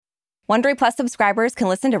Wondery Plus subscribers can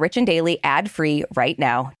listen to Rich and Daily ad-free right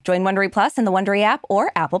now. Join Wondery Plus in the Wondery app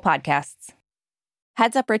or Apple Podcasts.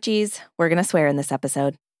 Heads up, Richies. We're going to swear in this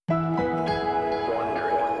episode.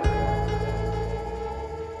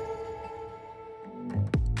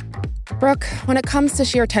 Brooke, when it comes to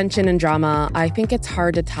sheer tension and drama, I think it's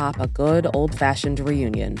hard to top a good old-fashioned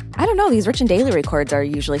reunion. I don't know. These Rich and Daily records are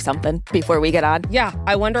usually something before we get on. Yeah,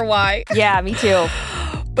 I wonder why. Yeah, me too.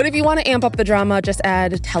 But if you want to amp up the drama, just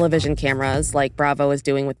add television cameras like Bravo is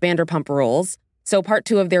doing with Vanderpump Rules. So part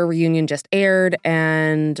 2 of their reunion just aired,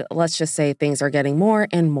 and let's just say things are getting more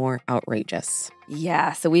and more outrageous.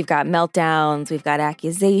 Yeah, so we've got meltdowns, we've got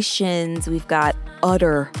accusations, we've got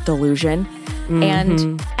utter delusion. Mm-hmm.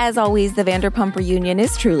 And as always, the Vanderpump reunion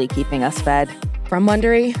is truly keeping us fed. From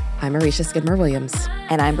Wondery, I'm Marisha Skidmore-Williams.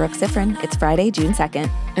 And I'm Brooke Siffrin. It's Friday, June 2nd.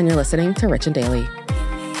 And you're listening to Rich and Daily.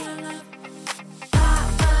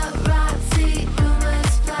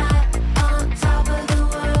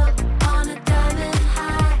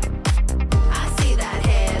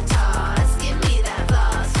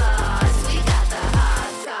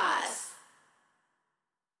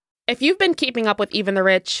 If you've been keeping up with Even the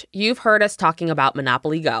Rich, you've heard us talking about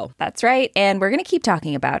Monopoly Go. That's right, and we're going to keep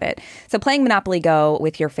talking about it. So playing Monopoly Go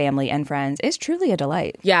with your family and friends is truly a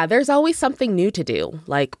delight. Yeah, there's always something new to do,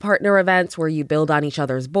 like partner events where you build on each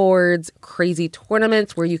other's boards, crazy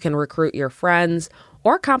tournaments where you can recruit your friends,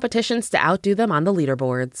 or competitions to outdo them on the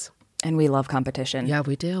leaderboards. And we love competition. Yeah,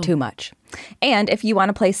 we do. Too much. And if you want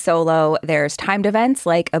to play solo, there's timed events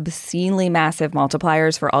like obscenely massive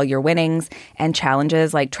multipliers for all your winnings and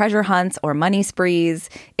challenges like treasure hunts or money sprees.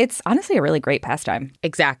 It's honestly a really great pastime.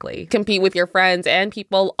 Exactly. Compete with your friends and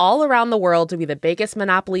people all around the world to be the biggest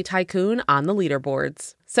Monopoly tycoon on the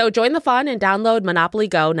leaderboards. So join the fun and download Monopoly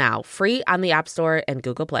Go now, free on the App Store and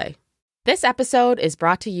Google Play. This episode is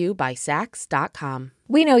brought to you by Saks.com.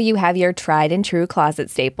 We know you have your tried and true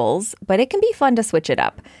closet staples, but it can be fun to switch it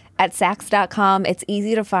up. At Saks.com, it's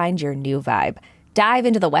easy to find your new vibe. Dive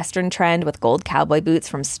into the Western trend with gold cowboy boots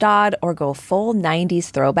from Staud or go full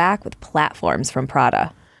 90s throwback with platforms from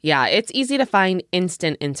Prada. Yeah, it's easy to find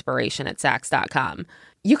instant inspiration at Saks.com.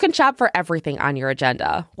 You can shop for everything on your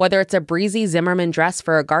agenda, whether it's a breezy Zimmermann dress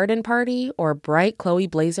for a garden party or a bright Chloe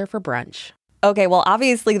blazer for brunch. Okay, well,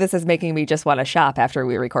 obviously this is making me just want to shop after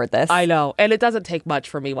we record this. I know, and it doesn't take much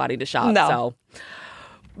for me wanting to shop. No. So.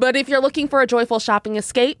 But if you're looking for a joyful shopping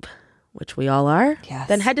escape, which we all are, yes,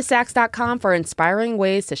 then head to Saks.com for inspiring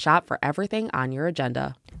ways to shop for everything on your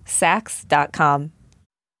agenda. Saks.com.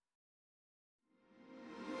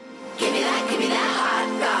 Give me that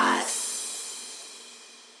hot goss.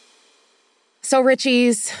 So,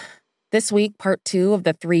 Richies, this week, part 2 of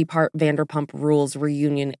the 3-part Vanderpump Rules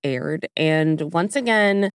reunion aired. And once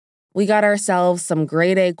again, we got ourselves some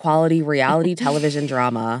grade A quality reality television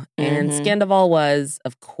drama. And Scandival was,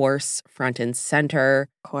 of course, front and center.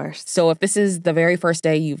 Of course. So if this is the very first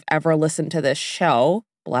day you've ever listened to this show,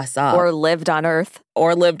 bless up. Or lived on Earth.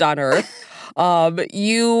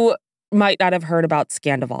 You might not have heard about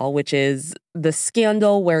Scandival, which is the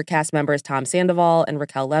scandal where cast members Tom Sandoval and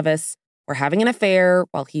Raquel Leviss were having an affair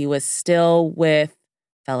while he was still with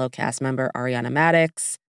fellow cast member Ariana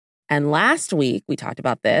Madix. And last week, we talked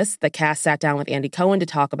about this. The cast sat down with Andy Cohen to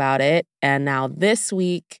talk about it. And now this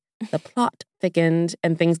week, the plot thickened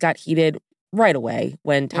and things got heated right away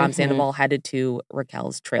when Tom Sandoval headed to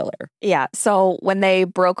Raquel's trailer. Yeah. So when they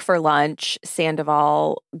broke for lunch,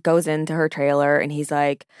 Sandoval goes into her trailer and he's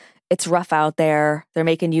like, it's rough out there. They're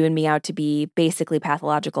making you and me out to be basically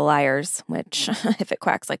pathological liars, which if it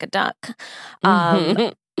quacks like a duck.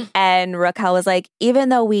 And Raquel was like, even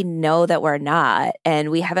though we know that we're not, and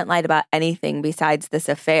we haven't lied about anything besides this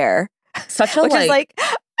affair. Such a which is like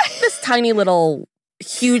this tiny little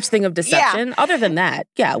huge thing of deception. Yeah. Other than that,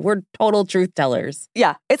 yeah, we're total truth tellers.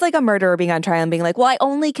 Yeah. It's like a murderer being on trial and being like, well, I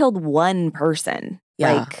only killed one person.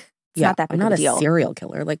 Yeah. Like, it's not that big of a deal. I'm not a serial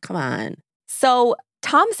killer. Like, come on. So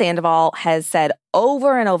Tom Sandoval has said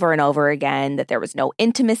over and over and over again that there was no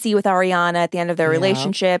intimacy with Ariana at the end of their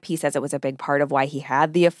relationship. He says it was a big part of why he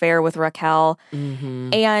had the affair with Raquel.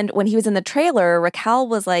 And when he was in the trailer, Raquel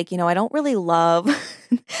was like, I don't really love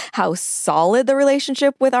how solid the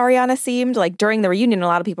relationship with Ariana seemed. Like during the reunion, a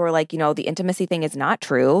lot of people were like, the intimacy thing is not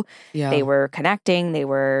true. Yeah. They were connecting. They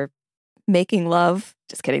were making love.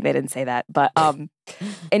 Just kidding. They didn't say that. But,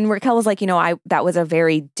 and Raquel was like, that was a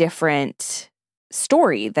very different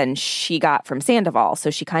story than she got from Sandoval. So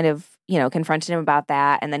she kind of, confronted him about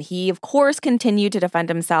that. And then he, of course, continued to defend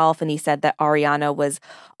himself. And he said that Ariana was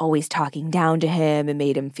always talking down to him and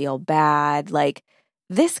made him feel bad. Like,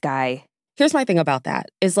 this guy. Here's my thing about that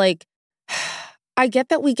is like, I get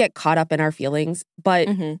that we get caught up in our feelings, but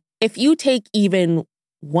if you take even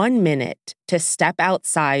 1 minute to step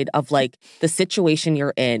outside of like the situation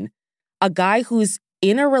you're in, a guy who's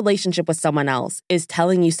in a relationship with someone else is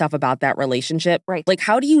telling you stuff about that relationship. Right. Like,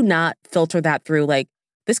 how do you not filter that through? Like,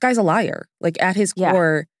 this guy's a liar. Like, at his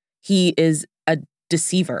core, he is a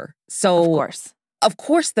deceiver. So, of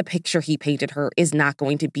course, the picture he painted her is not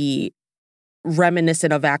going to be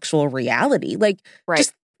reminiscent of actual reality. Like,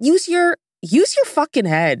 just use your fucking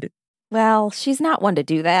head. Well, she's not one to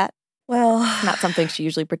do that. Well, it's not something she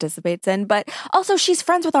usually participates in. But also, she's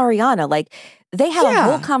friends with Ariana. Like, they had a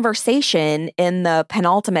whole conversation in the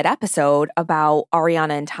penultimate episode about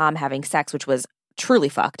Ariana and Tom having sex, which was truly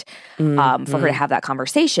fucked for her to have that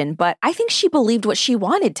conversation. But I think she believed what she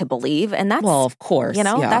wanted to believe. And that's, well, of course,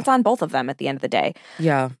 that's on both of them at the end of the day.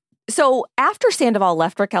 Yeah. So after Sandoval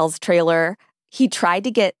left Raquel's trailer, he tried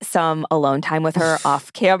to get some alone time with her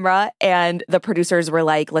off camera. And the producers were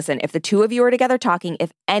like, listen, if the two of you are together talking,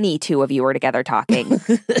 if any two of you are together talking,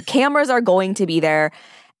 cameras are going to be there.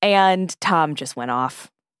 And Tom just went off.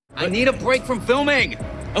 I need a break from filming.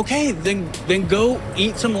 Okay, then go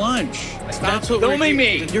eat some lunch. Stop filming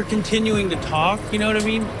me. You're continuing to talk, you know what I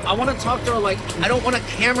mean? I want to talk to her like I don't want a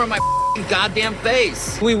camera in my goddamn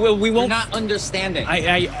face. We won't. You're not understanding.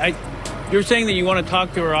 You're saying that you want to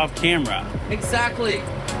talk to her off camera. Exactly.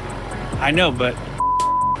 I know, but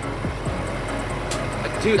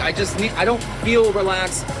dude, I don't feel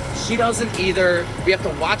relaxed. She doesn't either. We have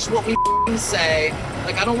to watch what we say.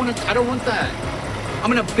 Like, I don't want that.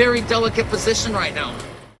 I'm in a very delicate position right now.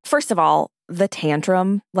 First of all, the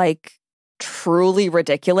tantrum, like, truly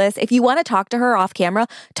ridiculous. If you want to talk to her off camera,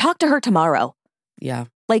 talk to her tomorrow. Yeah.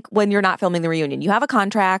 Like, when you're not filming the reunion. You have a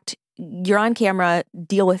contract. You're on camera.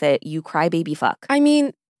 Deal with it. You crybaby fuck. I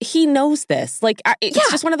mean, he knows this. Like, it's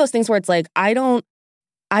just one of those things where it's like, I don't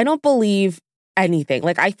believe anything.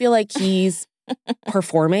 Like, I feel like he's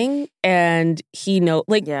performing and he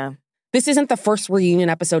this isn't the first reunion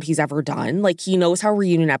episode he's ever done. Like, he knows how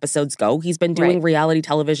reunion episodes go. He's been doing reality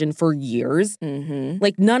television for years.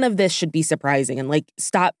 Like, none of this should be surprising. And like,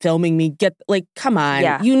 stop filming me. Come on.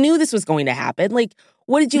 Yeah. You knew this was going to happen. Like,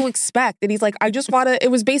 what did you expect? And he's like, I just want to,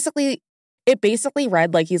 it basically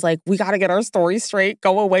read like, he's like, we got to get our story straight.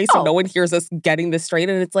 Go away so no one hears us getting this straight.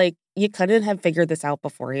 And it's like, you couldn't have figured this out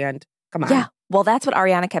beforehand. Come on. Yeah. Well, that's what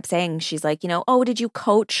Ariana kept saying. She's like, did you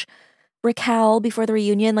coach Raquel before the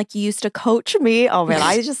reunion like you used to coach me? Oh, man,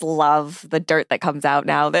 I just love the dirt that comes out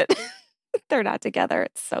now that they're not together.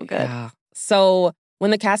 It's so good. Yeah. So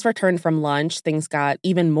when the cast returned from lunch, things got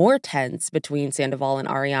even more tense between Sandoval and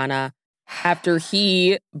Ariana after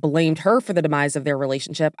he blamed her for the demise of their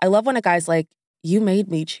relationship. I love when a guy's like, you made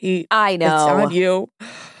me cheat. I know. It's on you.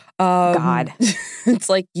 God. It's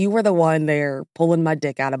like, you were the one there pulling my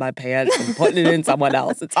dick out of my pants and putting it in someone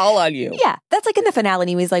else. It's all on you. Yeah. That's like in the finale. And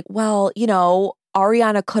he was like, well,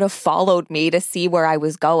 Ariana could have followed me to see where I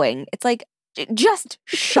was going. It's like, just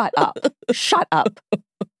shut up. Shut up.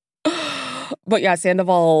 But yeah,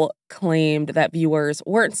 Sandoval claimed that viewers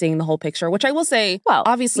weren't seeing the whole picture, which I will say, well,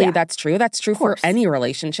 obviously that's true. That's true for any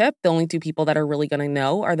relationship. The only two people that are really going to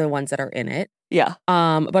know are the ones that are in it. Yeah.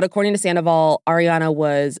 But according to Sandoval, Ariana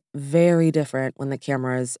was very different when the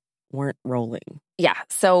cameras weren't rolling. Yeah.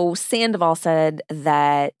 So Sandoval said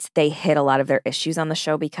that they hid a lot of their issues on the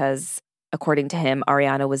show because, according to him,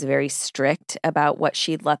 Ariana was very strict about what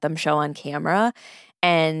she'd let them show on camera.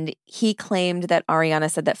 And he claimed that Ariana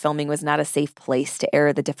said that filming was not a safe place to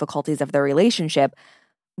air the difficulties of their relationship.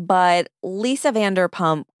 But Lisa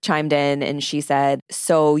Vanderpump chimed in and she said,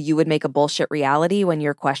 so you would make a bullshit reality when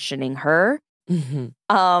you're questioning her?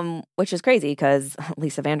 Which is crazy because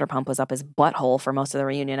Lisa Vanderpump was up his butthole for most of the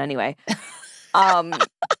reunion anyway.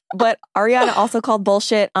 But Ariana also called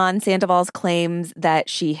bullshit on Sandoval's claims that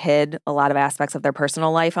she hid a lot of aspects of their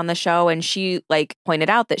personal life on the show. And she pointed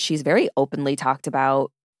out that she's very openly talked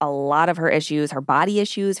about a lot of her issues, her body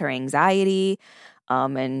issues, her anxiety.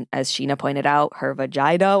 And as Sheena pointed out, her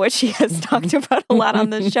vagina, which she has talked about a lot on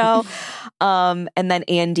the show. And then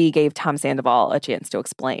Andy gave Tom Sandoval a chance to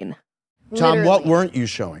explain. Tom, what weren't you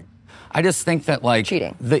showing? I just think that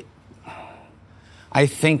cheating. I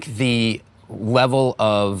think the level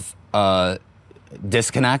of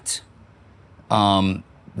disconnect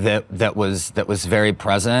that was very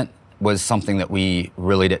present was something that we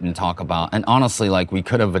really didn't talk about, and honestly, we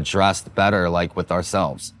could have addressed better, with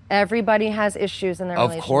ourselves. Everybody has issues in their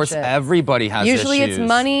relationship. Of course, everybody has Usually issues. It's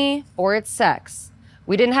money or it's sex.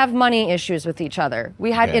 We didn't have money issues with each other.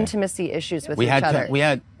 We had intimacy issues with each other.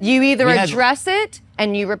 You either address it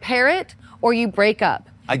and you repair it, or you break up.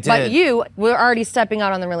 I did. But you were already stepping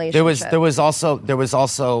out on the relationship. There was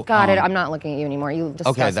also. Got it. I'm not looking at you anymore. You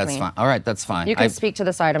disgust me. Okay, that's fine. All right, that's fine. You can speak to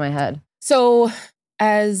the side of my head. So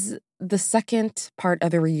as the second part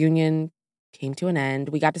of the reunion came to an end,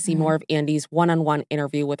 we got to see more of Andy's one-on-one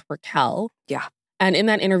interview with Raquel. Yeah. And in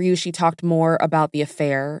that interview, she talked more about the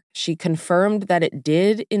affair. She confirmed that it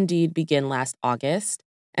did indeed begin last August.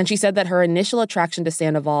 And she said that her initial attraction to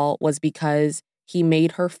Sandoval was because he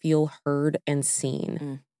made her feel heard and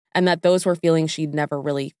seen. And that those were feelings she'd never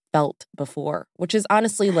really felt before, which is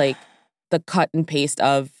honestly like the cut and paste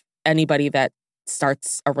of anybody that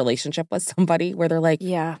starts a relationship with somebody where they're like,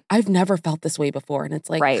 Yeah. I've never felt this way before. And it's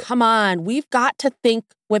like, Right. come on, we've got to think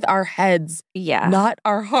with our heads, Yeah. not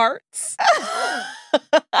our hearts.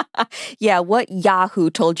 Yeah, what Yahoo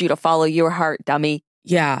told you to follow your heart, dummy?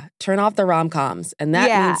 Yeah, turn off the rom-coms. And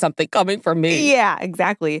that means something coming from me. Yeah,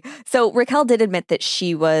 exactly. So Raquel did admit that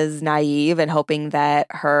she was naive and hoping that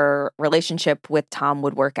her relationship with Tom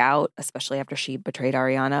would work out, especially after she betrayed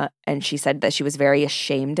Ariana. And she said that she was very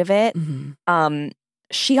ashamed of it.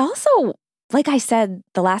 She also, like I said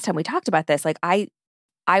the last time we talked about this, like I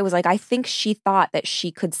was like, I think she thought that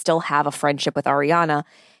she could still have a friendship with Ariana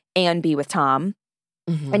and be with Tom.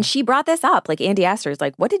 And she brought this up. Like Andy asked her,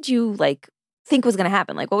 like, what did you like think was going to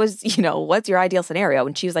happen? Like, what was, what's your ideal scenario?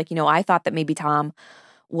 And she was like, I thought that maybe Tom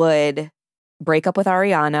would break up with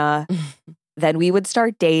Ariana, then we would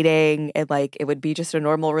start dating, and like it would be just a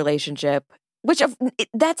normal relationship. Which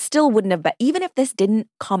that still wouldn't have been, even if this didn't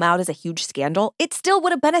come out as a huge scandal, it still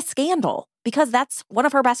would have been a scandal because that's one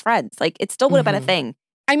of her best friends. Like it still would have been a thing.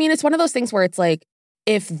 I mean, it's one of those things where it's like,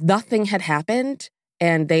 if nothing had happened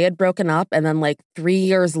and they had broken up and then like 3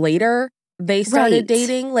 years later they started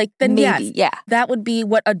dating, like then Maybe, yes, that would be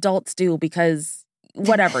what adults do because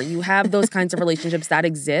whatever, you have those kinds of relationships that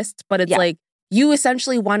exist, but it's like you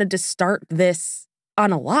essentially wanted to start this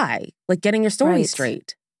on a lie, like getting your story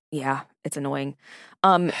straight. Yeah, it's annoying.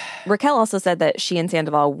 Raquel also said that she and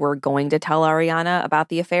Sandoval were going to tell Ariana about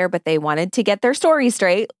the affair, but they wanted to get their story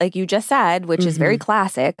straight, like you just said, which is very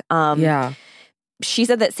classic. She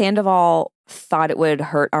said that Sandoval thought it would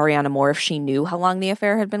hurt Ariana more if she knew how long the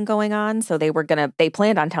affair had been going on. So they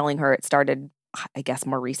planned on telling her it started, I guess,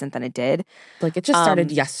 more recent than it did. Like it just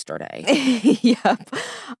started yesterday. Yep.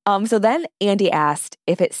 So then Andy asked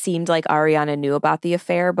if it seemed like Ariana knew about the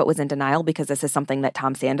affair, but was in denial because this is something that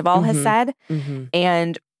Tom Sandoval has said.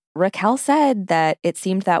 And Raquel said that it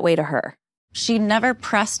seemed that way to her. She never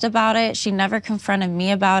pressed about it. She never confronted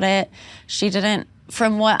me about it. She didn't,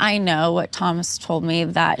 from what I know, what Tom's told me,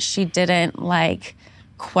 that she didn't like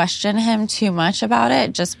question him too much about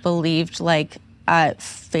it, just believed like at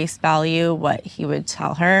face value what he would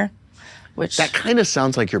tell her, which... That kind of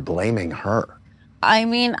sounds like you're blaming her. I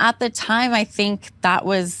mean, at the time, I think that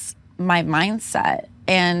was my mindset.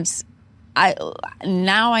 And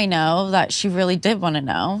now I know that she really did want to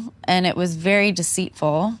know, and it was very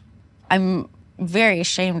deceitful. I'm very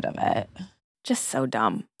ashamed of it. Just so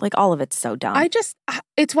dumb. Like, all of it's so dumb.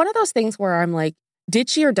 It's one of those things where I'm like, did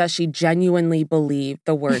she or does she genuinely believe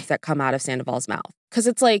the words that come out of Sandoval's mouth? Because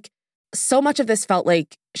it's like, so much of this felt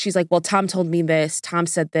like, she's like, well, Tom told me this, Tom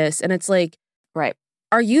said this. And it's like, right.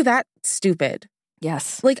 Are you that stupid?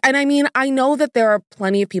 Yes. Like, and I mean, I know that there are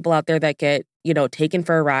plenty of people out there that get, taken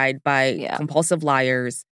for a ride by compulsive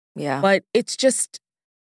liars. Yeah. But it's just,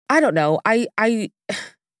 I don't know.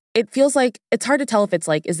 It feels like it's hard to tell if it's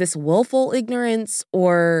like, is this willful ignorance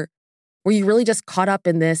or were you really just caught up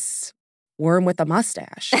in this worm with a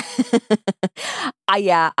mustache?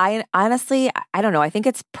 I honestly, I don't know. I think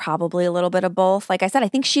it's probably a little bit of both. Like I said, I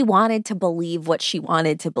think she wanted to believe what she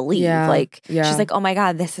wanted to believe. She's like, oh my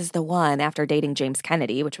God, this is the one after dating James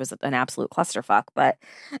Kennedy, which was an absolute clusterfuck. But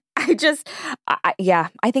I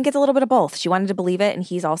think it's a little bit of both. She wanted to believe it. And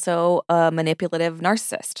he's also a manipulative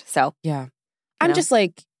narcissist. So, I'm just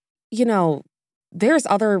like, there's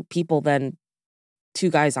other people than two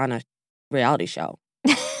guys on a reality show.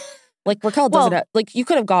 Like Raquel doesn't have, like you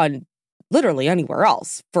could have gone literally anywhere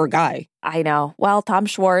else for a guy. I know. Well, Tom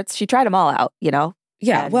Schwartz, she tried them all out,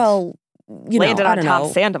 Yeah, well, landed on Tom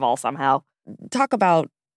Sandoval somehow. Talk about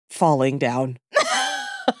falling down.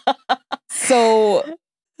 So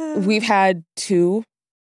we've had 2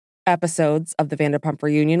 episodes of the Vanderpump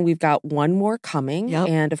reunion. We've got 1 more coming. Yep.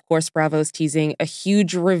 And of course, Bravo's teasing a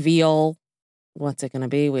huge reveal. What's it going to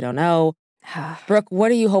be? We don't know. Brooke, what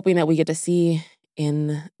are you hoping that we get to see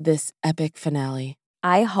in this epic finale?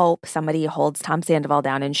 I hope somebody holds Tom Sandoval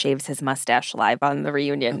down and shaves his mustache live on the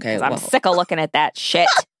reunion. Because I'm sick of looking at that shit.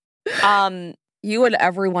 You and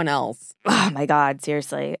everyone else. Oh my God,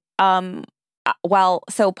 seriously.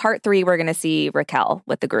 So part 3, we're going to see Raquel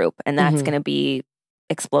with the group. And that's going to be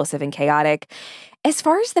explosive and chaotic. As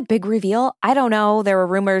far as the big reveal, I don't know. There were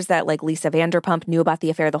rumors that like Lisa Vanderpump knew about the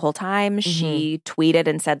affair the whole time. She tweeted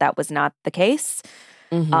and said that was not the case.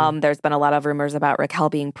 There's been a lot of rumors about Raquel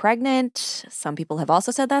being pregnant. Some people have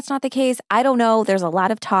also said that's not the case. I don't know. There's a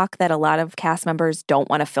lot of talk that a lot of cast members don't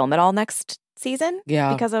want to film it all next season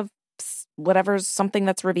because of whatever's something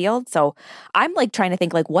that's revealed. So I'm like trying to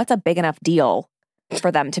think like what's a big enough deal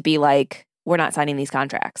for them to be like, we're not signing these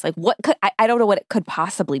contracts. Like what could, I don't know what it could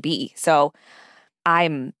possibly be. So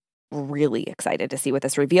I'm really excited to see what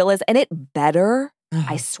this reveal is. And it better,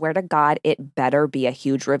 I swear to God, it better be a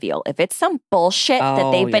huge reveal. If it's some bullshit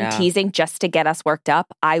that they've been teasing just to get us worked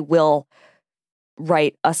up, I will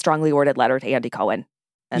write a strongly worded letter to Andy Cohen.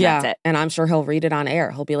 And that's it. And I'm sure he'll read it on air.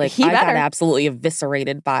 He'll be like, I got absolutely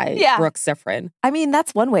eviscerated by Brooke Sifrin. I mean,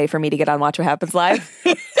 that's one way for me to get on Watch What Happens Live.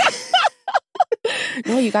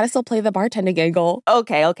 No, you got to still play the bartending angle.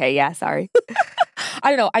 Okay. Yeah, sorry. I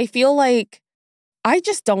don't know. I feel like I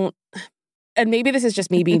just don't, and maybe this is just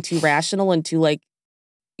me being too rational and too like,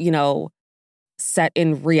 you know, set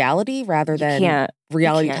in reality rather than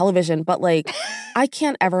reality television. But like, I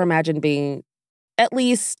can't ever imagine being at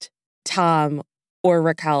least Tom or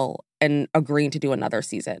Raquel and agreeing to do another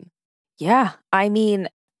season. Yeah. I mean,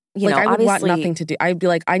 you know, I would want obviously nothing to do. I'd be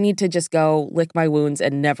like, I need to just go lick my wounds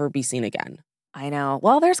and never be seen again. I know.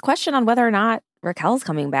 Well, there's question on whether or not Raquel's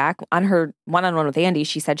coming back. On her one-on-one with Andy,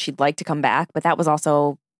 she said she'd like to come back, but that was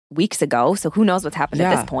also weeks ago. So who knows what's happened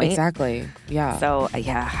at this point. Exactly. Yeah. So,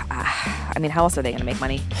 I mean, how else are they going to make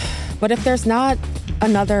money? But if there's not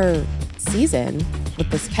another season with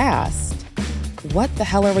this cast, what the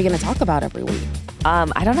hell are we going to talk about every week?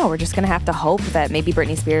 I don't know. We're just going to have to hope that maybe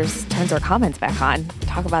Britney Spears turns her comments back on.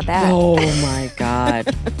 Talk about that. Oh, my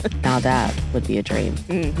God. Now that would be a dream.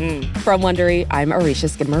 From Wondery, I'm Arisha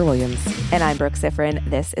Skidmore-Williams. And I'm Brooke Sifrin.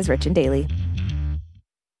 This is Rich and Daily.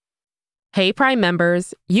 Hey, Prime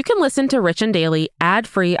members. You can listen to Rich and Daily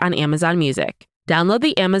ad-free on Amazon Music. Download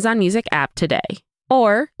the Amazon Music app today.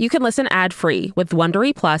 Or you can listen ad-free with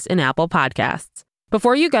Wondery Plus in Apple Podcasts.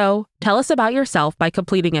 Before you go, tell us about yourself by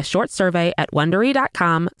completing a short survey at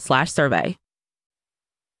Wondery.com/survey.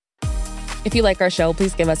 If you like our show,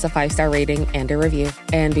 please give us a 5-star rating and a review.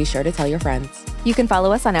 And be sure to tell your friends. You can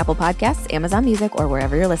follow us on Apple Podcasts, Amazon Music, or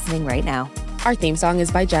wherever you're listening right now. Our theme song is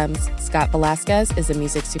by Gems. Scott Velasquez is a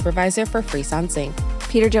music supervisor for Frisson Sync.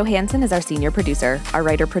 Peter Johansson is our senior producer. Our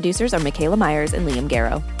writer-producers are Michaela Myers and Liam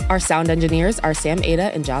Garrow. Our sound engineers are Sam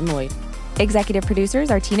Ada and John Lloyd. Executive producers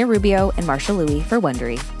are Tina Rubio and Marsha Louie for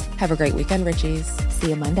Wondery. Have a great weekend, Richies. See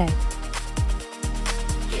you Monday.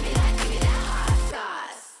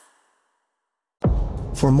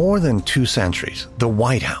 For more than 2 centuries, the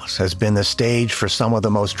White House has been the stage for some of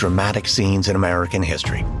the most dramatic scenes in American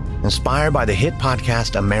history. Inspired by the hit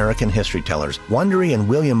podcast American History Tellers, Wondery and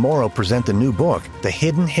William Morrow present the new book, The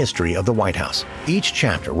Hidden History of the White House. Each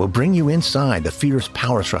chapter will bring you inside the fierce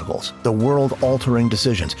power struggles, the world-altering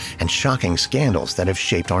decisions, and shocking scandals that have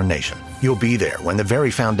shaped our nation. You'll be there when the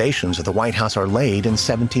very foundations of the White House are laid in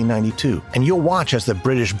 1792, and you'll watch as the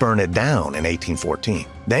British burn it down in 1814.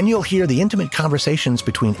 Then you'll hear the intimate conversations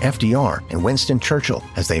between FDR and Winston Churchill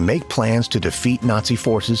as they make plans to defeat Nazi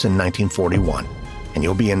forces in 1941. And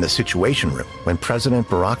you'll be in the Situation Room when President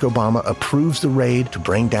Barack Obama approves the raid to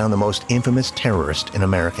bring down the most infamous terrorist in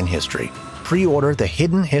American history. Pre-order The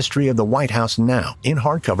Hidden History of the White House now in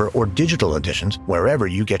hardcover or digital editions wherever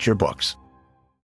you get your books.